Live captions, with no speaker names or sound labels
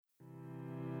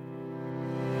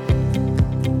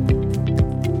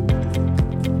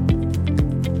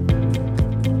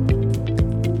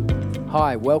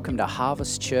Hi, welcome to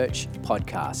Harvest Church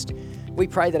Podcast. We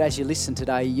pray that as you listen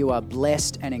today, you are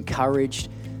blessed and encouraged.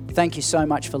 Thank you so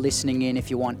much for listening in. If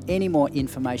you want any more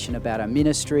information about our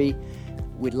ministry,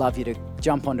 we'd love you to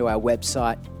jump onto our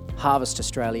website,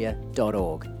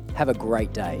 harvestaustralia.org. Have a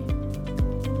great day.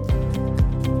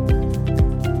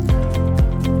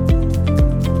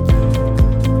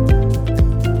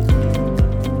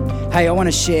 Hey, I want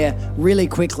to share really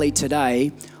quickly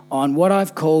today on what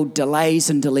I've called delays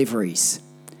and deliveries.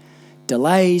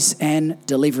 Delays and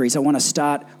deliveries. I want to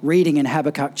start reading in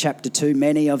Habakkuk chapter 2.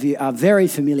 Many of you are very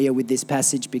familiar with this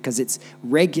passage because it's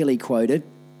regularly quoted.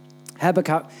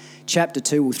 Habakkuk chapter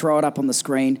 2, we'll throw it up on the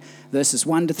screen, verses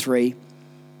 1 to 3.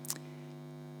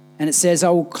 And it says, I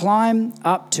will climb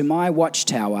up to my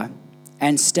watchtower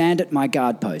and stand at my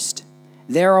guard post.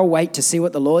 There I'll wait to see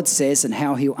what the Lord says and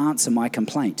how he'll answer my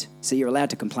complaint. So you're allowed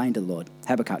to complain to the Lord.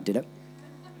 Habakkuk did it.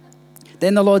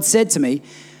 Then the Lord said to me,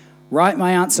 write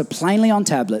my answer plainly on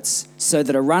tablets so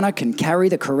that a runner can carry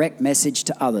the correct message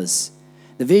to others.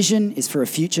 The vision is for a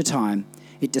future time.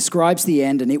 It describes the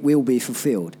end and it will be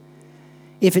fulfilled.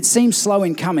 If it seems slow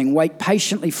in coming, wait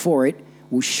patiently for it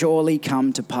will surely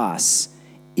come to pass.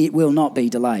 It will not be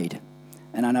delayed.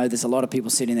 And I know there's a lot of people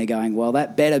sitting there going, well,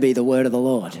 that better be the word of the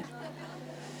Lord.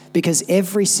 Because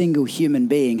every single human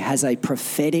being has a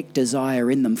prophetic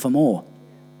desire in them for more.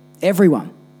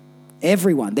 Everyone. If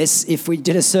we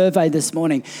did a survey this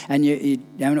morning and it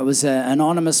was an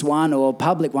anonymous one or a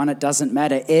public one, it doesn't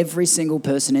matter. Every single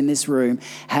person in this room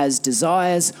has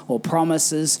desires or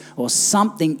promises or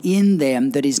something in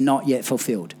them that is not yet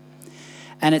fulfilled.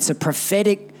 And it's a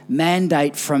prophetic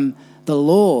mandate from the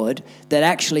Lord that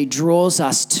actually draws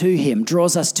us to him,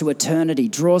 draws us to eternity,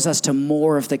 draws us to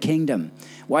more of the kingdom.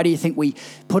 Why do you think we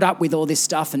put up with all this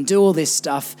stuff and do all this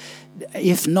stuff,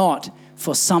 if not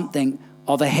for something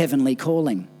of a heavenly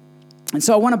calling? And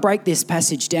so I want to break this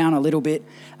passage down a little bit.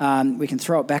 We can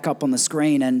throw it back up on the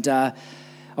screen. And I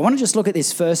want to just look at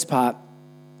this first part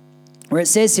where it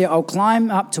says here, I'll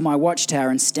climb up to my watchtower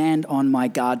and stand on my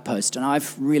guard post. And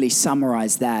I've really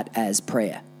summarized that as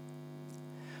prayer.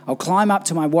 I'll climb up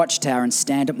to my watchtower and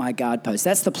stand at my guard post.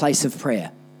 That's the place of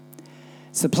prayer.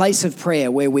 It's the place of prayer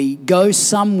where we go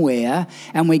somewhere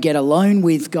and we get alone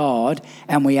with God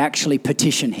and we actually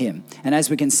petition him. And as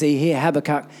we can see here,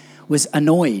 Habakkuk was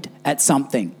annoyed at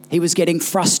something. He was getting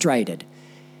frustrated.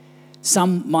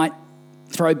 Some might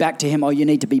throw back to him, oh, you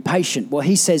need to be patient. Well,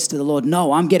 he says to the Lord,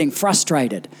 no, I'm getting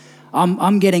frustrated.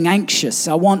 I'm getting anxious.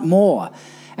 I want more.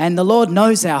 And the Lord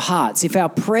knows our hearts. If our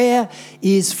prayer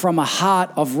is from a heart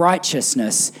of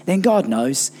righteousness, then God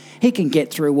knows. He can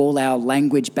get through all our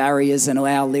language barriers and all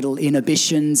our little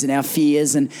inhibitions and our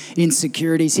fears and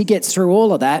insecurities. He gets through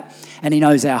all of that and he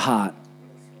knows our heart.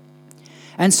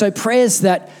 And so prayer's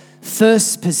that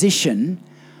first position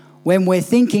when we're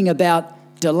thinking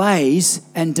about delays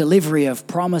and delivery of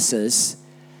promises.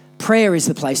 Prayer is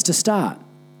the place to start.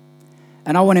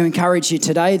 And I want to encourage you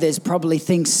today, there's probably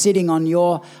things sitting on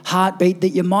your heartbeat that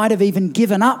you might have even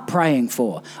given up praying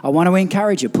for. I want to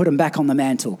encourage you, put them back on the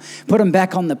mantle. Put them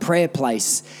back on the prayer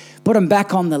place. Put them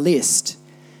back on the list.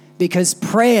 Because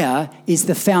prayer is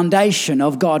the foundation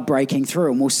of God breaking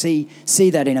through. And we'll see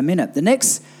that in a minute. The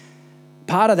next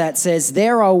part of that says,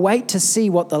 there I'll wait to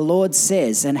see what the Lord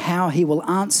says and how he will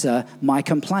answer my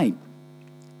complaint.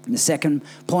 And the second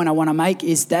point I want to make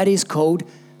is that is called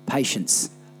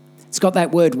patience. It's got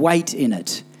that word wait in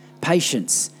it,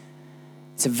 patience.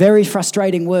 It's a very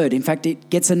frustrating word. In fact, it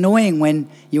gets annoying when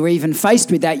you're even faced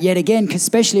with that yet again,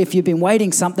 especially if you've been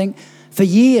waiting something for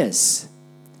years.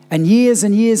 And years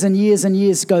and years and years and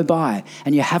years go by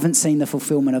and you haven't seen the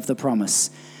fulfillment of the promise.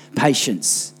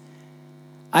 Patience.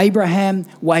 Abraham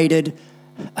waited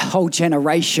a whole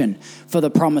generation for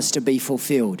the promise to be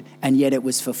fulfilled, and yet it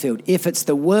was fulfilled. If it's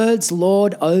the words,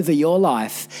 Lord, over your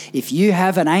life, if you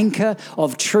have an anchor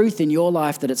of truth in your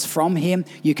life that it's from him,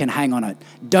 you can hang on it.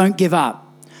 Don't give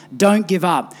up. Don't give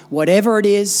up. Whatever it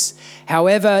is,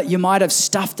 however you might have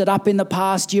stuffed it up in the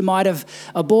past, you might have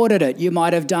aborted it. You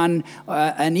might have done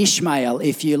an Ishmael,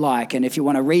 if you like. And if you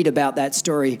want to read about that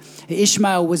story,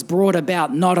 Ishmael was brought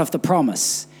about not of the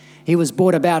promise. He was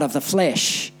brought about of the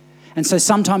flesh. And so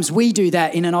sometimes we do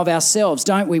that in and of ourselves,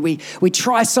 don't we? We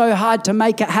try so hard to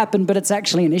make it happen, but it's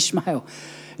actually an Ishmael.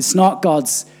 It's not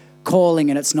God's calling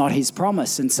and it's not his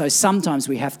promise. And so sometimes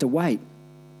we have to wait.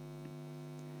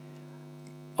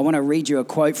 I want to read you a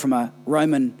quote from a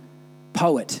Roman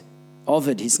poet,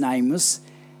 Ovid his name was,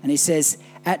 and he says,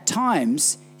 at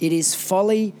times it is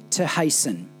folly to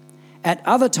hasten, at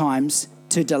other times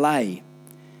to delay.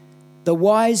 The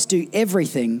wise do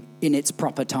everything in its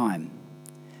proper time.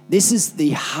 This is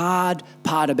the hard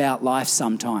part about life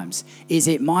sometimes, is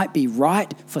it might be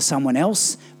right for someone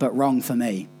else, but wrong for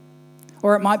me.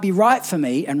 Or it might be right for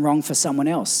me and wrong for someone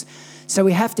else. So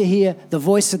we have to hear the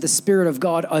voice of the Spirit of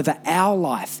God over our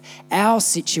life, our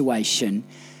situation,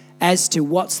 as to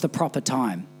what's the proper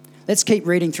time. Let's keep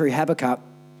reading through Habakkuk.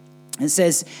 It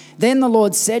says, "Then the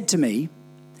Lord said to me,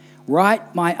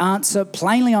 write my answer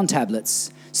plainly on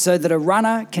tablets so that a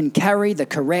runner can carry the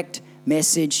correct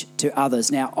message to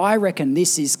others." Now, I reckon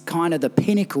this is kind of the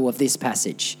pinnacle of this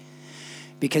passage,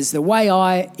 because the way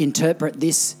I interpret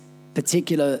this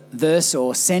particular verse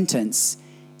or sentence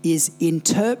is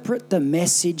interpret the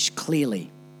message clearly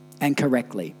and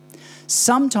correctly.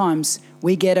 Sometimes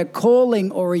we get a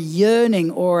calling or a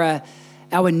yearning or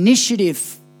our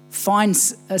initiative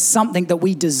finds something that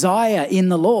we desire in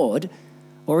the Lord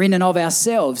or in and of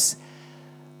ourselves,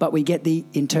 but we get the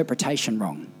interpretation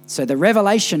wrong. So the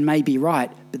revelation may be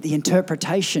right, but the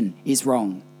interpretation is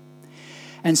wrong.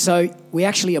 And so we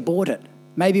actually abort it.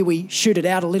 Maybe we shoot it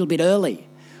out a little bit early,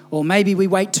 or maybe we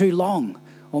wait too long,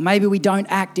 or maybe we don't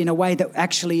act in a way that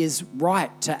actually is right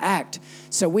to act.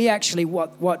 So we actually,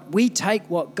 what we take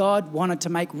what God wanted to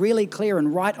make really clear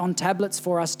and write on tablets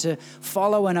for us to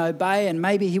follow and obey. And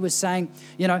maybe he was saying,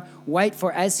 wait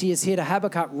for, as he is here to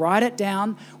Habakkuk, write it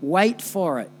down, wait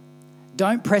for it.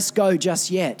 Don't press go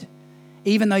just yet.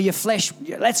 Even though your flesh,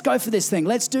 let's go for this thing,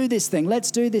 let's do this thing,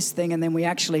 let's do this thing. And then we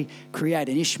actually create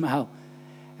an Ishmael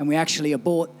and we actually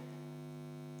abort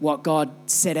what God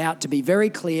set out to be very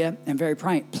clear and very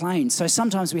plain. So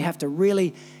sometimes we have to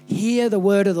really hear the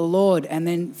word of the Lord and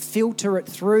then filter it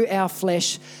through our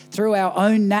flesh, through our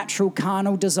own natural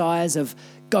carnal desires of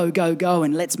go, go, go,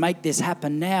 and let's make this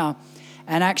happen now.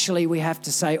 And actually we have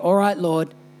to say, all right,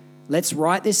 Lord, let's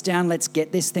write this down. Let's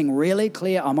get this thing really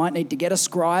clear. I might need to get a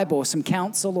scribe or some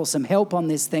counsel or some help on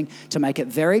this thing to make it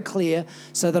very clear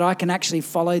so that I can actually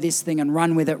follow this thing and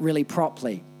run with it really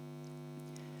properly.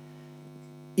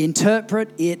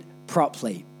 Interpret it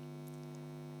properly.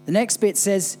 The next bit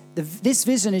says, this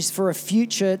vision is for a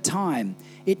future time.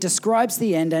 It describes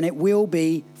the end and it will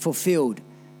be fulfilled.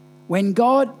 When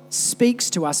God speaks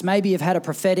to us, maybe you've had a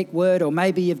prophetic word, or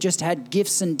maybe you've just had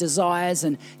gifts and desires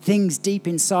and things deep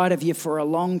inside of you for a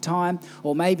long time,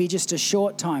 or maybe just a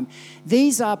short time.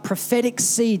 These are prophetic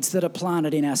seeds that are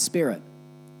planted in our spirit.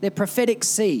 They're prophetic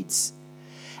seeds.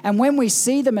 And when we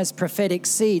see them as prophetic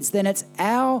seeds, then it's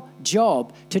our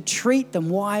job to treat them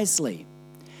wisely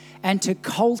and to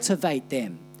cultivate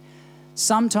them.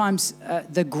 Sometimes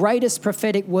the greatest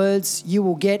prophetic words you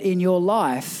will get in your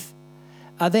life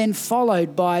are then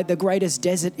followed by the greatest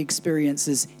desert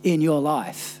experiences in your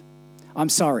life. I'm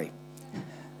sorry.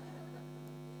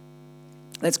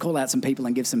 Let's call out some people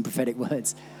and give some prophetic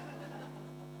words.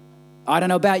 I don't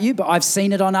know about you, but I've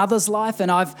seen it on others' life,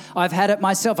 and I've had it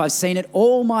myself. I've seen it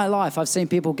all my life. I've seen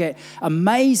people get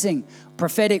amazing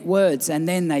prophetic words, and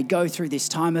then they go through this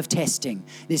time of testing,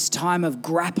 this time of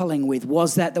grappling with,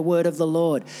 was that the word of the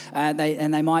Lord?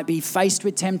 They might be faced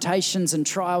with temptations and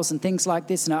trials and things like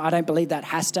this. And I don't believe that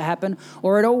has to happen,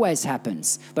 or it always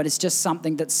happens, but it's just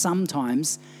something that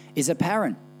sometimes is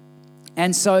apparent.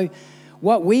 And so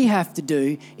what we have to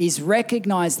do is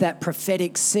recognize that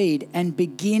prophetic seed and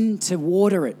begin to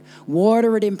water it.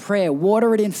 Water it in prayer,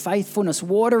 water it in faithfulness,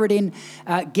 water it in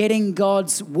getting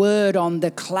God's word on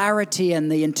the clarity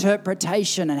and the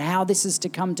interpretation and how this is to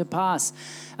come to pass.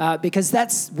 Because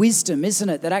that's wisdom, isn't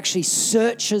it? That actually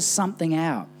searches something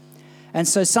out. And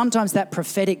so sometimes that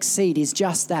prophetic seed is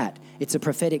just that. It's a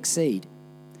prophetic seed.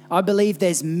 I believe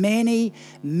there's many,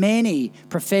 many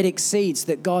prophetic seeds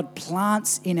that God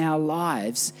plants in our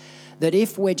lives that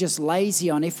if we're just lazy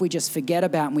on, if we just forget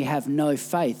about and we have no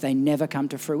faith, they never come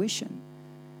to fruition.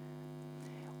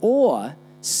 Or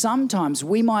sometimes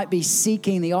we might be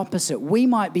seeking the opposite. We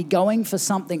might be going for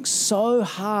something so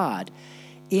hard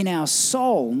in our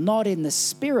soul, not in the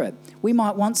spirit. We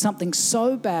might want something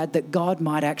so bad that God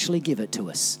might actually give it to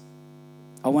us.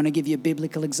 I want to give you a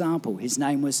biblical example. His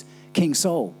name was King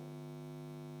Saul.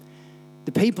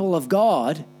 The people of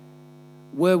God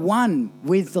were one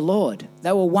with the Lord.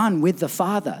 They were one with the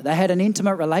Father. They had an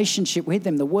intimate relationship with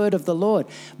him, the word of the Lord.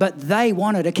 But they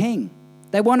wanted a king.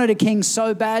 They wanted a king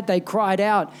so bad they cried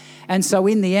out. And so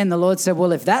in the end, the Lord said,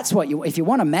 well, if you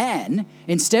want a man,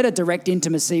 instead of direct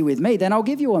intimacy with me, then I'll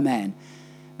give you a man.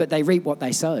 But they reap what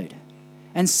they sowed.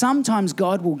 And sometimes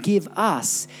God will give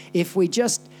us, if we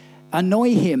just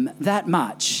annoy him that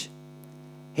much,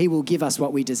 he will give us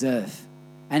what we deserve.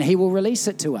 And he will release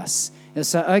it to us. He'll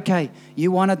say, okay,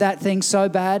 you wanted that thing so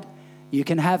bad, you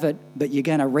can have it, but you're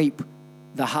going to reap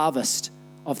the harvest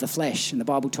of the flesh. And the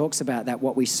Bible talks about that.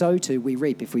 What we sow to, we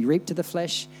reap. If we reap to the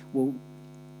flesh, we'll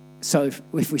So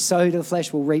if we sow to the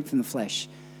flesh, we'll reap from the flesh.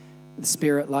 The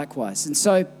Spirit likewise. And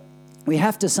so we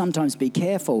have to sometimes be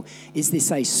careful. Is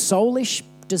this a soulish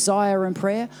desire and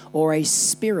prayer or a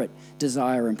spirit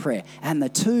desire and prayer? And the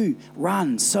two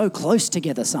run so close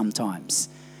together sometimes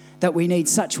that we need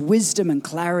such wisdom and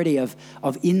clarity of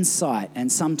insight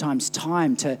and sometimes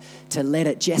time to let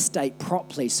it gestate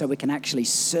properly so we can actually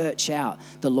search out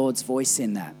the Lord's voice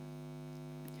in that.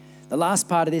 The last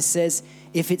part of this says,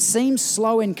 if it seems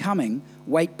slow in coming,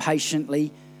 wait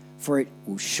patiently, for it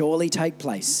will surely take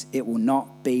place. It will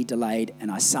not be delayed.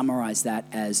 And I summarize that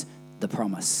as the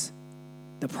promise.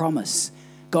 The promise.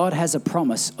 God has a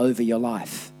promise over your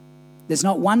life. There's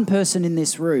not one person in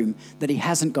this room that he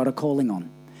hasn't got a calling on.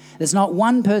 There's not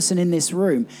one person in this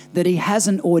room that he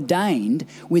hasn't ordained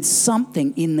with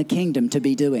something in the kingdom to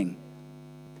be doing.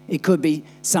 It could be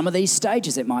some of these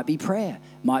stages. It might be prayer.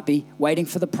 It might be waiting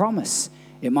for the promise.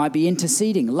 It might be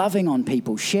interceding, loving on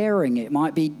people, sharing. It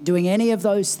might be doing any of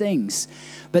those things.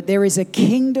 But there is a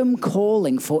kingdom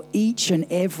calling for each and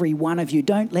every one of you.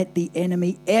 Don't let the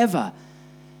enemy ever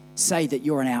say that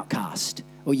you're an outcast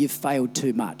or you've failed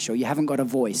too much or you haven't got a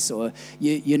voice or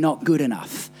you're not good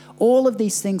enough. All of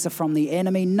these things are from the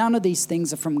enemy. None of these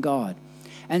things are from God.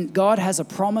 And God has a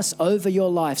promise over your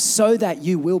life so that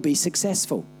you will be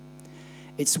successful.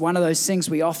 It's one of those things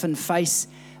we often face,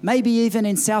 maybe even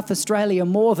in South Australia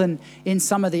more than in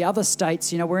some of the other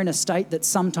states. You know, we're in a state that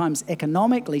sometimes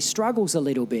economically struggles a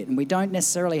little bit and we don't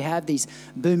necessarily have these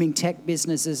booming tech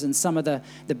businesses and some of the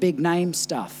big name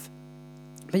stuff.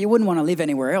 But you wouldn't want to live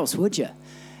anywhere else, would you?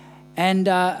 And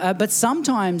but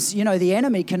sometimes, you know, the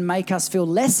enemy can make us feel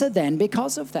lesser than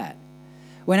because of that.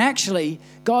 When actually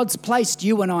God's placed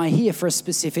you and I here for a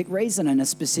specific reason and a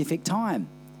specific time.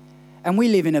 And we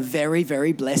live in a very,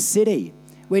 very blessed city.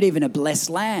 We live in a blessed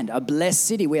land, a blessed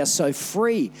city. We are so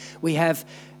free. We have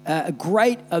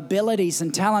great abilities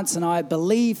and talents. And I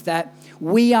believe that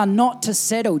we are not to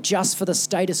settle just for the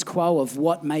status quo of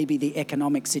what maybe the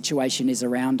economic situation is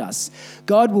around us.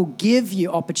 God will give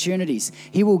you opportunities.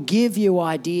 He will give you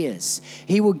ideas.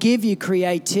 He will give you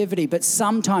creativity. But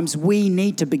sometimes we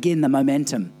need to begin the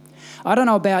momentum. I don't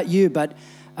know about you, but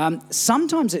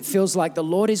sometimes it feels like the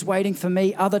Lord is waiting for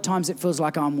me. Other times it feels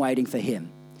like I'm waiting for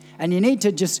him. And you need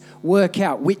to just work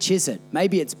out which is it.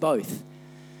 Maybe it's both.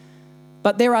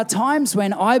 But there are times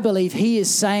when I believe he is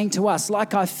saying to us,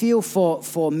 like I feel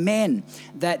for men,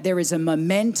 that there is a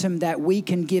momentum that we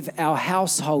can give our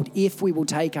household if we will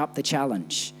take up the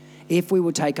challenge, if we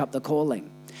will take up the calling.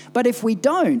 But if we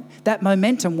don't, that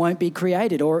momentum won't be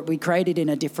created, or it will be created in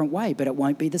a different way, but it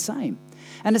won't be the same.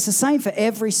 And it's the same for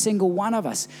every single one of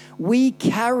us. We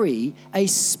carry a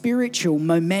spiritual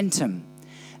momentum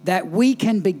that we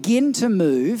can begin to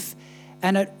move,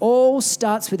 and it all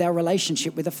starts with our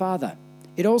relationship with the Father.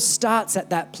 It all starts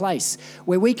at that place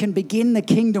where we can begin the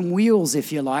kingdom wheels,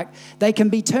 if you like. They can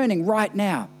be turning right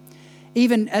now.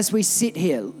 Even as we sit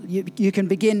here, you can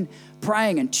begin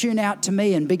praying and tune out to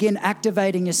me and begin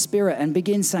activating your spirit and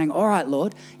begin saying, all right,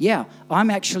 Lord, yeah, I'm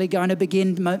actually going to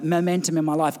begin momentum in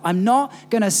my life. I'm not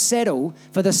going to settle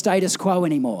for the status quo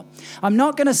anymore. I'm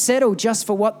not going to settle just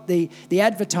for what the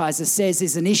advertiser says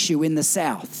is an issue in the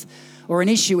South or an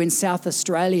issue in South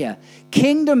Australia.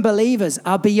 Kingdom believers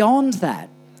are beyond that.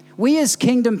 We as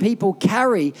kingdom people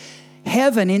carry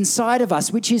heaven inside of us,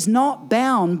 which is not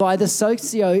bound by the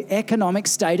socio-economic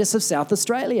status of South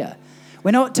Australia.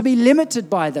 We're not to be limited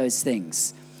by those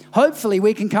things. Hopefully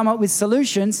we can come up with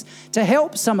solutions to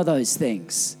help some of those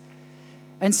things.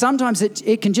 And sometimes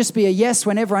it can just be a yes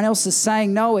when everyone else is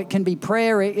saying no. It can be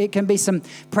prayer. It can be some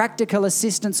practical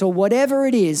assistance or whatever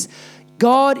it is.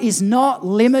 God is not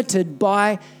limited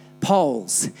by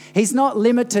polls. He's not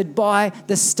limited by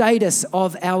the status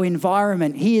of our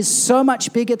environment. He is so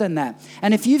much bigger than that.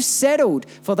 And if you've settled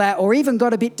for that or even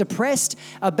got a bit depressed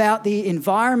about the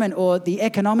environment or the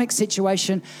economic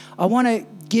situation, I want to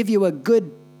give you a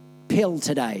good pill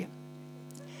today.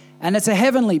 And it's a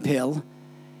heavenly pill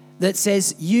that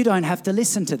says you don't have to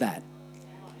listen to that.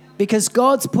 Because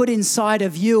God's put inside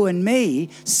of you and me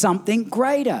something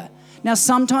greater. Now,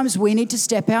 sometimes we need to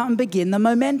step out and begin the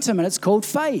momentum, and it's called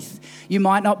faith. You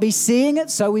might not be seeing it,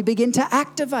 so we begin to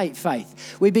activate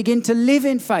faith. We begin to live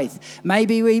in faith.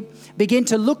 Maybe we begin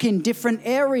to look in different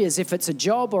areas. If it's a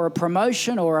job or a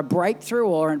promotion or a breakthrough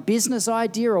or a business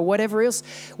idea or whatever else,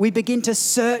 we begin to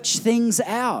search things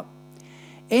out.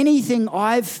 Anything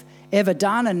I've ever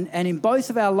done, and in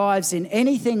both of our lives, in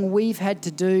anything we've had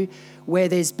to do where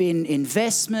there's been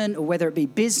investment or whether it be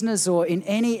business or in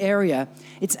any area,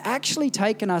 it's actually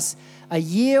taken us a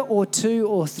year or 2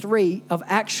 or 3 of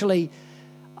actually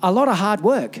a lot of hard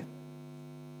work.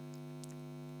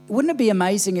 wouldn't it be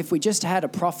amazing if we just had a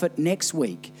prophet next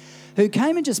week who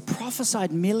came and just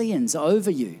prophesied millions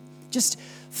over you, just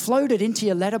floated into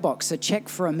your letterbox a check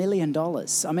for $1 million.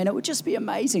 I mean, it would just be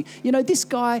amazing. You know, this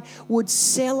guy would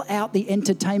sell out the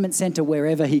entertainment center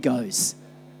wherever he goes.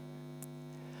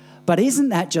 But isn't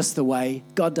that just the way?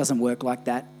 God doesn't work like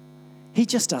that. He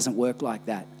just doesn't work like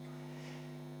that.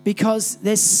 Because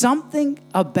there's something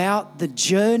about the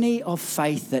journey of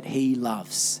faith that he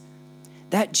loves.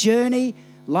 That journey,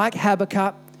 like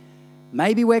Habakkuk,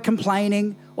 maybe we're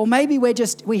complaining, or maybe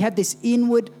we have this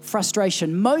inward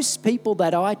frustration. Most people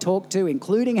that I talk to,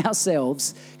 including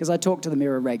ourselves, because I talk to the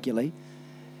mirror regularly,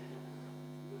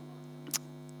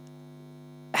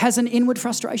 has an inward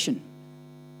frustration.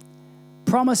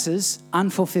 Promises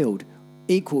unfulfilled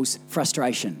equals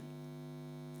frustration.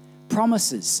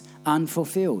 Promises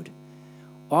unfulfilled.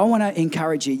 I want to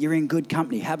encourage you, you're in good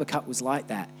company. Habakkuk was like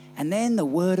that. And then the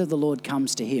word of the Lord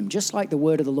comes to him, just like the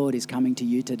word of the Lord is coming to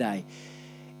you today.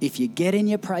 If you get in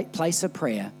your place of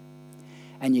prayer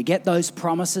and you get those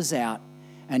promises out,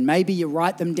 and maybe you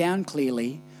write them down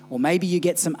clearly, or maybe you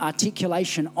get some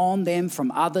articulation on them from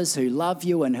others who love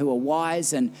you and who are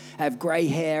wise and have grey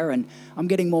hair, and I'm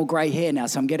getting more grey hair now,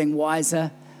 so I'm getting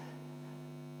wiser.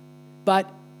 But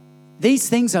these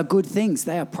things are good things.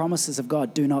 They are promises of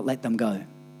God. Do not let them go.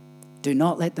 Do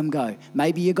not let them go.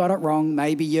 Maybe you got it wrong.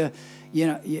 Maybe you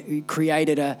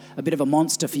created a bit of a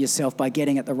monster for yourself by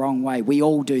getting it the wrong way. We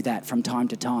all do that from time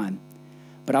to time.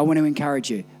 But I want to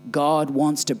encourage you. God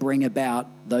wants to bring about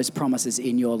those promises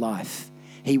in your life.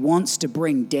 He wants to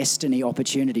bring destiny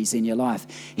opportunities in your life.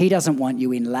 He doesn't want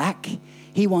you in lack.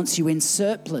 He wants you in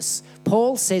surplus.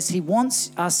 Paul says he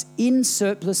wants us in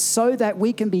surplus so that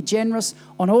we can be generous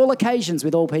on all occasions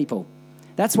with all people.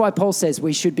 That's why Paul says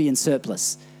we should be in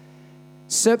surplus.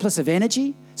 Surplus of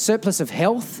energy, surplus of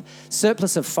health,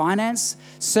 surplus of finance,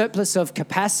 surplus of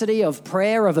capacity, of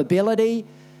prayer, of ability,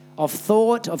 of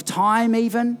thought, of time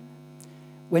even.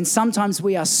 When sometimes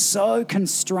we are so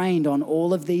constrained on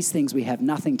all of these things, we have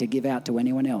nothing to give out to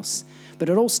anyone else. But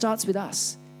it all starts with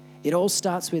us. It all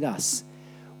starts with us.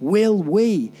 Will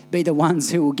we be the ones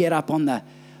who will get up on the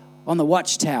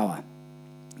watchtower?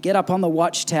 Get up on the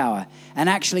watchtower and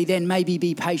actually then maybe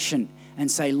be patient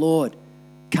and say, Lord,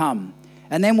 come.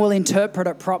 And then we'll interpret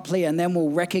it properly, and then we'll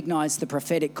recognize the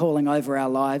prophetic calling over our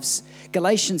lives.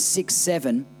 Galatians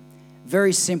 6:7,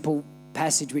 very simple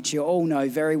passage which you all know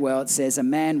very well. It says, a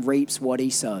man reaps what he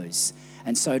sows,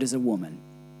 and so does a woman.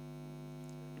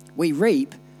 We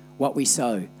reap what we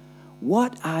sow.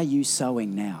 What are you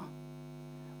sowing now?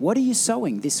 What are you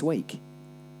sowing this week?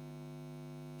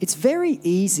 It's very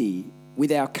easy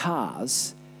with our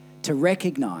cars to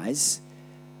recognize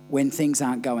when things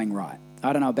aren't going right.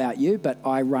 I don't know about you, but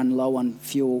I run low on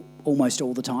fuel almost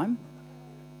all the time.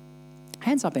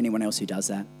 Hands up anyone else who does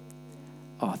that.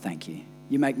 Oh, thank you.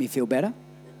 You make me feel better.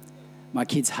 My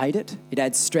kids hate it. It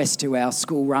adds stress to our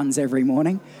school runs every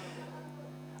morning.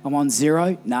 I'm on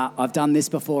 0. Nah, I've done this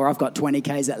before. I've got 20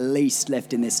 Ks at least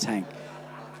left in this tank.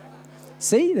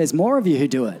 See, there's more of you who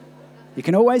do it. You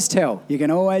can always tell. You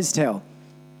can always tell.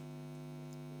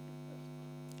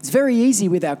 It's very easy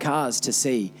with our cars to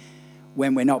see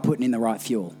when we're not putting in the right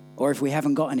fuel, or if we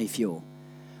haven't got any fuel,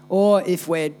 or if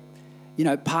we're,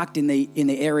 parked in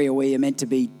the area where you're meant to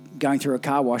be going through a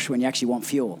car wash when you actually want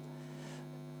fuel.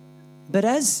 But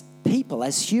as people,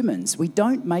 as humans, we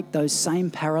don't make those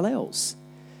same parallels,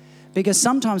 because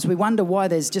sometimes we wonder why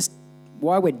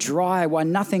we're dry, why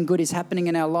nothing good is happening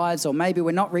in our lives, or maybe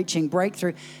we're not reaching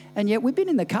breakthrough, and yet we've been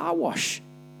in the car wash.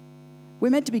 We're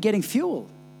meant to be getting fuel.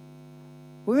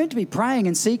 We're meant to be praying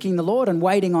and seeking the Lord and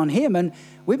waiting on him, and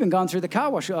we've been going through the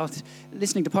car wash. Oh,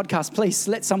 listening to podcasts, please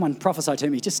let someone prophesy to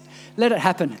me. Just let it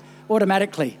happen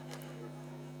automatically.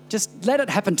 Just let it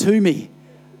happen to me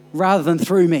rather than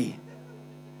through me.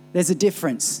 There's a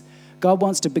difference. God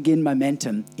wants to begin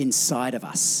momentum inside of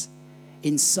us.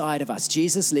 Inside of us.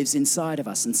 Jesus lives inside of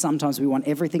us, and sometimes we want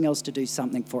everything else to do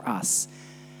something for us.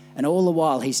 And all the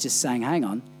while he's just saying, hang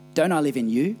on, don't I live in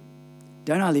you?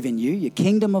 Don't I live in you? Your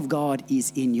kingdom of God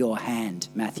is in your hand,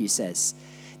 Matthew says.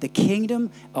 The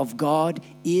kingdom of God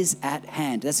is at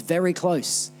hand. That's very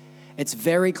close. It's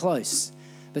very close.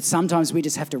 But sometimes we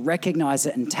just have to recognize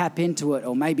it and tap into it,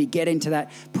 or maybe get into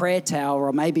that prayer tower,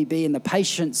 or maybe be in the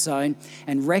patient zone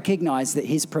and recognize that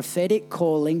his prophetic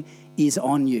calling is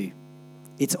on you.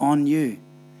 It's on you.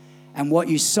 And what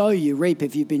you sow, you reap.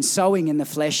 If you've been sowing in the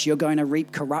flesh, you're going to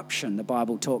reap corruption, the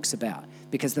Bible talks about,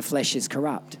 because the flesh is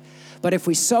corrupt. But if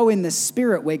we sow in the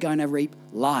Spirit, we're going to reap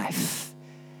life.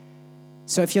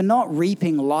 So if you're not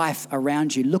reaping life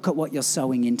around you, look at what you're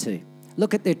sowing into.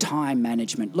 Look at their time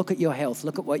management. Look at your health.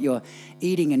 Look at what you're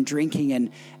eating and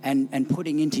drinking and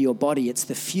putting into your body. It's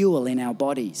the fuel in our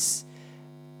bodies.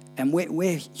 And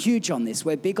we're huge on this.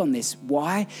 We're big on this.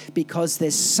 Why? Because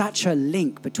there's such a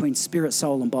link between spirit,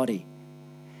 soul, and body.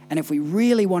 And if we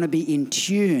really want to be in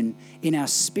tune in our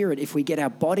spirit, if we get our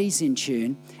bodies in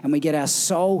tune and we get our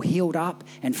soul healed up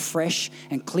and fresh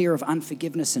and clear of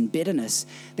unforgiveness and bitterness,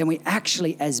 then we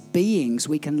actually, as beings,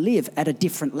 we can live at a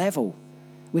different level.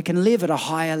 We can live at a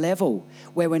higher level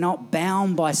where we're not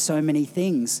bound by so many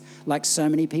things like so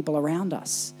many people around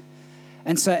us.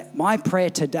 And so my prayer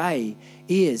today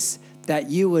is that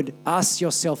you would ask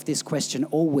yourself this question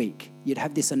all week. You'd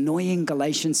have this annoying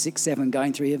Galatians 6:7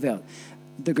 going through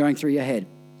your head.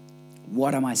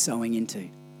 What am I sowing into?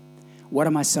 What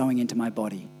am I sowing into my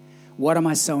body? What am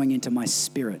I sowing into my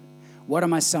spirit? What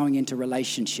am I sowing into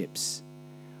relationships?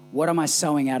 What am I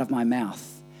sowing out of my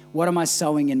mouth? What am I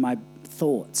sowing in my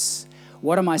thoughts?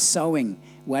 What am I sowing?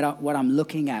 What I'm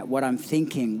looking at, what I'm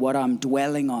thinking, what I'm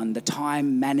dwelling on, the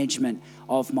time management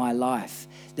of my life.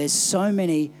 There's so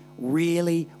many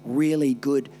really, really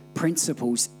good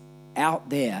principles out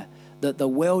there that the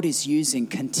world is using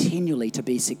continually to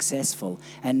be successful,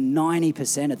 and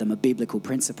 90% of them are biblical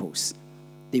principles.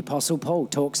 The Apostle Paul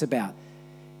talks about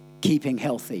keeping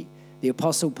healthy. The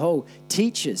Apostle Paul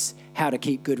teaches how to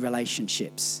keep good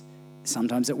relationships.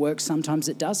 Sometimes it works, sometimes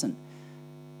it doesn't.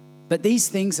 But these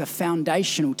things are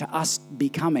foundational to us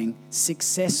becoming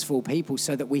successful people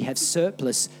so that we have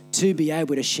surplus to be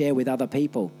able to share with other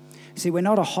people. See, we're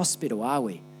not a hospital, are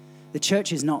we? The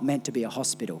church is not meant to be a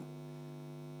hospital.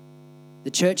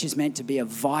 The church is meant to be a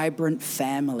vibrant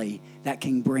family that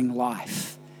can bring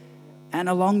life. And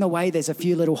along the way, there's a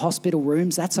few little hospital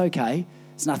rooms. That's okay.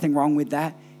 There's nothing wrong with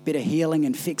that. Bit of healing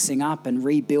and fixing up and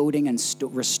rebuilding and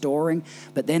restoring.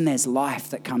 But then there's life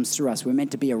that comes through us. We're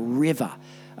meant to be a river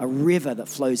that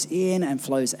flows in and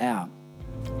flows out.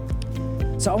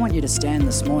 So I want you to stand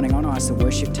this morning. I want to ask the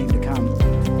worship team to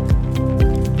come.